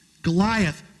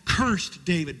 Goliath cursed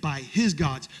David by his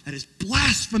gods. That is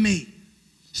blasphemy.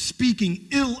 Speaking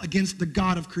ill against the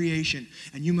God of creation.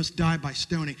 And you must die by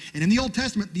stoning. And in the Old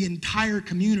Testament, the entire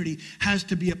community has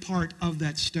to be a part of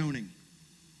that stoning.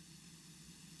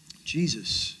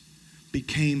 Jesus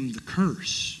became the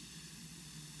curse.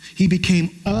 He became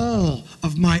all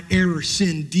of my error,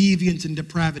 sin, deviance, and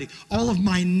depravity. All of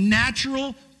my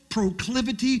natural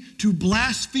proclivity to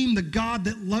blaspheme the God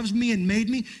that loves me and made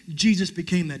me. Jesus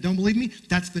became that. Don't believe me?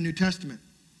 That's the New Testament.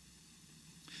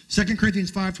 2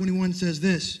 Corinthians 5:21 says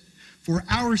this, for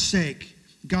our sake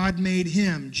God made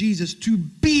him, Jesus, to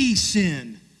be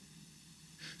sin,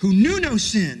 who knew no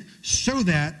sin, so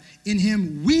that in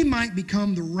him we might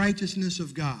become the righteousness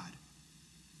of God.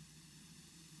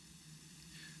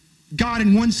 God,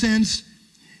 in one sense,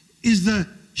 is the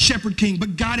shepherd king,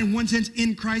 but God, in one sense,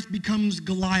 in Christ, becomes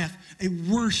Goliath, a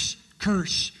worse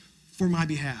curse for my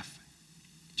behalf.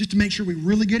 Just to make sure we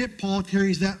really get it, Paul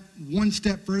carries that one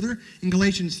step further in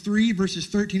Galatians 3, verses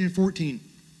 13 and 14.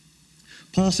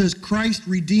 Paul says, Christ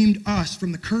redeemed us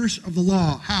from the curse of the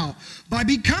law. How? By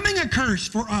becoming a curse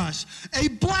for us, a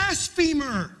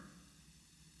blasphemer.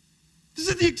 This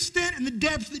is the extent and the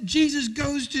depth that Jesus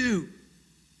goes to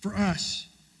for us.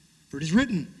 For it is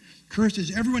written, cursed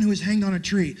is everyone who is hanged on a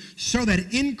tree, so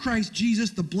that in Christ Jesus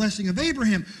the blessing of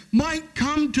Abraham might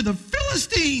come to the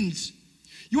Philistines.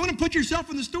 You want to put yourself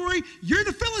in the story? You're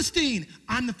the Philistine.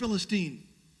 I'm the Philistine.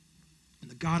 And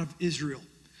the God of Israel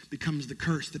becomes the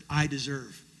curse that I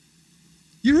deserve.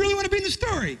 You really want to be in the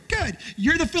story? Good.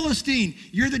 You're the Philistine.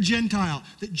 You're the Gentile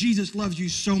that Jesus loves you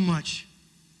so much.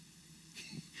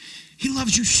 He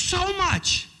loves you so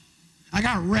much. I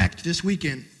got wrecked this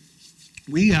weekend.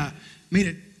 We made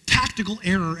a tactical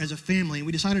error as a family, and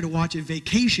we decided to watch a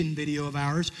vacation video of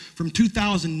ours from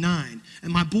 2009.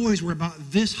 And my boys were about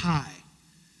this high.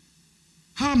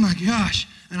 Oh my gosh.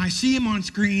 And I see them on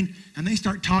screen, and they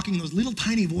start talking those little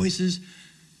tiny voices.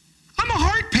 I'm a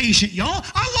heart patient, y'all.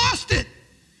 I lost it.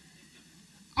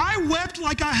 I wept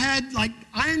like I had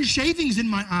iron shavings in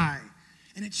my eye.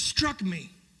 And it struck me.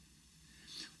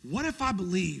 What if I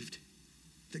believed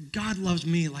that God loves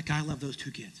me like I love those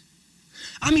two kids?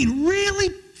 I mean, really,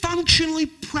 functionally,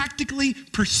 practically,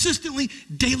 persistently,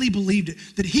 daily believed it.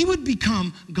 That he would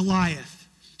become Goliath.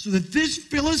 So that this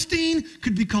Philistine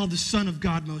could be called the Son of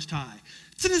God Most High.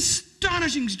 It's an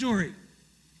astonishing story.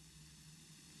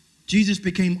 Jesus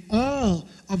became all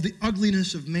of the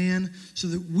ugliness of man so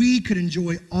that we could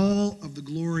enjoy all of the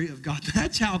glory of God.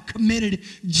 That's how committed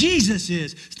Jesus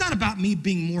is. It's not about me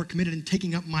being more committed and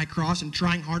taking up my cross and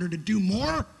trying harder to do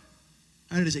more.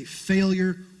 That is a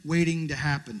failure waiting to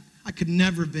happen. I could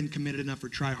never have been committed enough or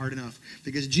try hard enough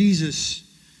because Jesus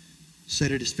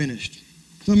said it is finished.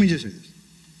 So let me just say this.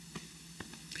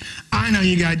 I know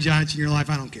you got giants in your life.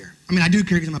 I don't care. I mean, I do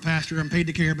care because I'm a pastor. I'm paid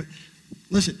to care. But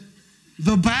listen,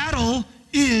 the battle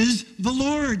is the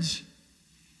Lord's.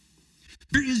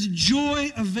 There is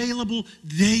joy available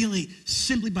daily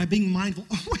simply by being mindful.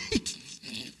 Oh, wait.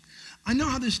 I know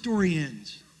how this story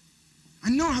ends.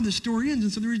 And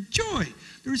so there is joy.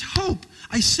 There is hope.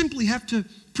 I simply have to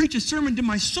preach a sermon to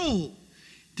my soul.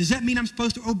 Does that mean I'm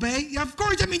supposed to obey? Yeah, of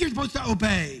course that means you're supposed to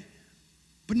obey.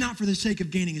 But not for the sake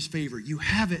of gaining his favor. You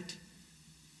have it.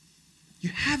 You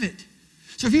have it.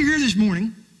 So if you're here this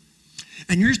morning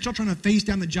and you're still trying to face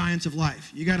down the giants of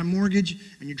life, you got a mortgage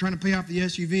and you're trying to pay off the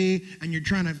SUV and you're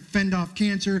trying to fend off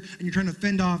cancer and you're trying to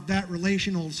fend off that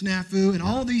relational snafu and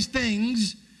all these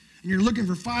things, and you're looking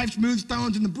for 5 smooth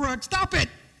stones in the brook, stop it.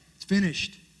 It's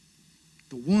finished.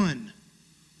 The one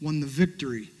won the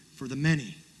victory for the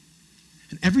many.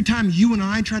 And every time you and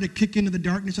I try to kick into the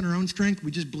darkness in our own strength,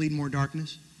 we just bleed more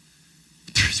darkness.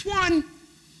 But there's one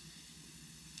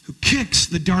who kicks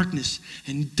the darkness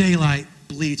and daylight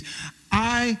bleeds.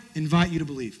 I invite you to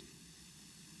believe.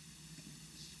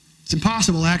 It's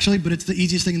impossible, actually, but it's the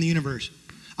easiest thing in the universe.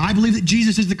 I believe that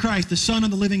Jesus is the Christ, the Son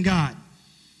of the living God.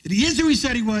 That he is who he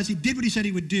said he was, he did what he said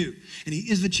he would do, and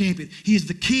he is the champion. He is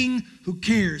the king who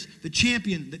cares, the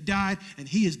champion that died, and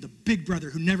he is the big brother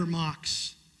who never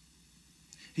mocks.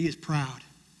 He is proud.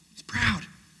 He's proud.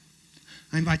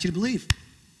 I invite you to believe.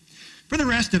 For the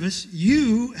rest of us,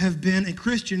 you have been a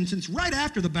Christian since right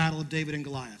after the battle of David and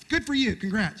Goliath. Good for you.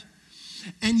 Congrats.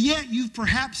 And yet you've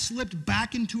perhaps slipped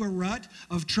back into a rut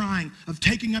of trying, of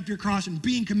taking up your cross and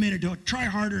being committed to try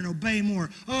harder and obey more.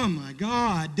 Oh my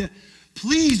God.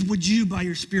 Please would you, by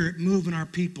your Spirit, move in our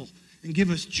people and give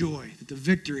us joy that the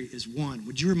victory is won.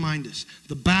 Would you remind us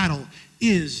the battle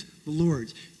is the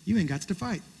Lord's. You ain't got to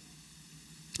fight.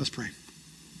 Let's pray.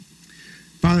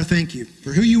 Father, thank you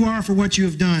for who you are, for what you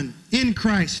have done in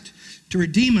Christ to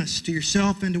redeem us to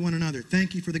yourself and to one another.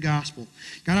 Thank you for the gospel.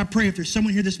 God, I pray if there's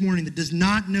someone here this morning that does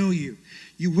not know you,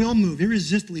 you will move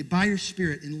irresistibly by your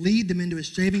Spirit and lead them into a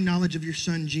saving knowledge of your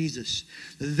Son, Jesus,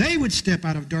 that they would step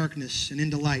out of darkness and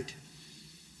into light.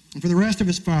 And for the rest of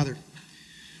us, Father,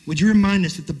 would you remind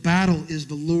us that the battle is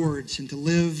the Lord's and to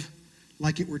live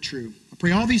like it were true. I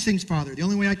pray all these things, Father, the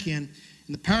only way I can,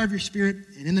 in the power of your Spirit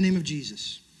and in the name of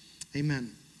Jesus.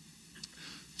 Amen.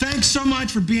 Thanks so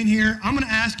much for being here. I'm going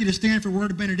to ask you to stand for a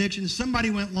word of benediction. Somebody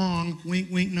went long, wink,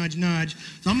 wink, nudge, nudge.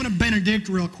 So I'm going to benedict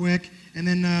real quick, and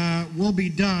then we'll be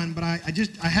done. But I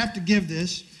have to give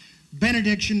this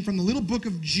benediction from the little book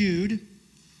of Jude.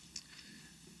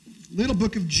 Little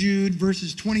book of Jude,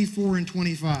 verses 24 and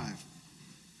 25.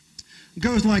 It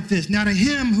goes like this. Now to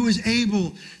him who is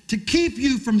able to keep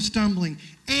you from stumbling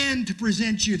and to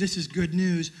present you, this is good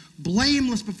news,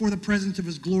 blameless before the presence of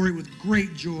his glory with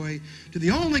great joy, to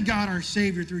the only God our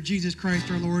Savior through Jesus Christ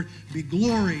our Lord, be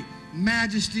glory,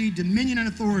 majesty, dominion, and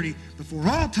authority before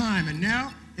all time and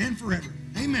now and forever.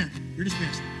 Amen. You're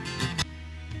dismissed.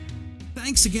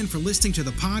 Thanks again for listening to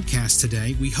the podcast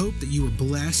today. We hope that you were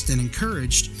blessed and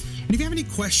encouraged. And if you have any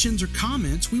questions or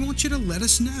comments, we want you to let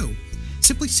us know.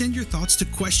 Simply send your thoughts to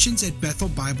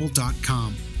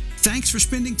questions@bethelbible.com. Thanks for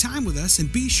spending time with us,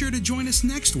 and be sure to join us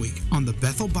next week on the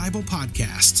Bethel Bible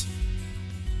Podcast.